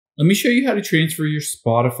let me show you how to transfer your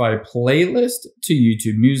Spotify playlist to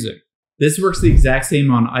YouTube Music. This works the exact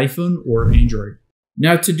same on iPhone or Android.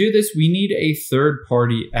 Now to do this, we need a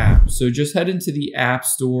third-party app. So just head into the App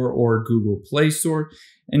Store or Google Play Store,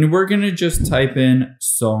 and we're gonna just type in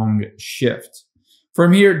Song Shift.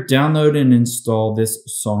 From here, download and install this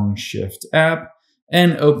Song Shift app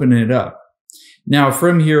and open it up. Now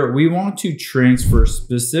from here, we want to transfer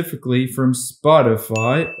specifically from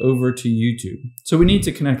Spotify over to YouTube. So we need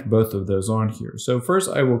to connect both of those on here. So first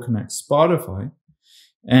I will connect Spotify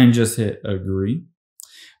and just hit agree.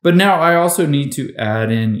 But now I also need to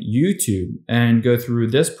add in YouTube and go through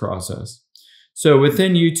this process. So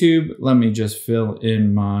within YouTube, let me just fill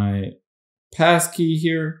in my passkey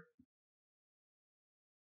here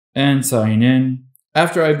and sign in.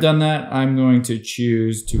 After I've done that, I'm going to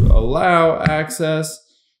choose to allow access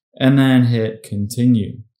and then hit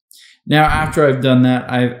continue. Now, after I've done that,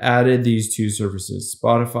 I've added these two services,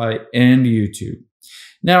 Spotify and YouTube.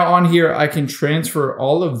 Now on here, I can transfer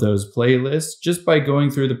all of those playlists just by going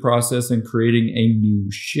through the process and creating a new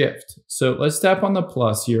shift. So let's tap on the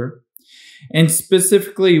plus here. And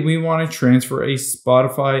specifically, we want to transfer a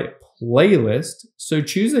Spotify playlist. So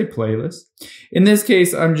choose a playlist. In this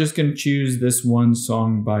case, I'm just going to choose this one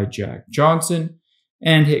song by Jack Johnson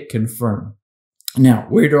and hit confirm. Now,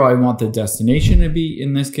 where do I want the destination to be?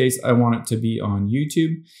 In this case, I want it to be on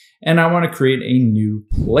YouTube, and I want to create a new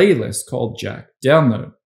playlist called Jack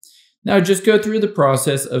Download. Now just go through the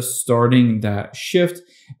process of starting that shift,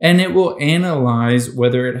 and it will analyze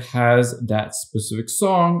whether it has that specific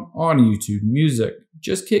song on YouTube Music.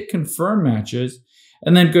 Just hit confirm matches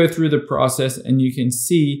and then go through the process, and you can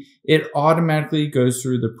see it automatically goes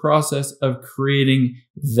through the process of creating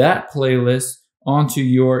that playlist onto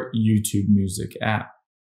your YouTube Music app.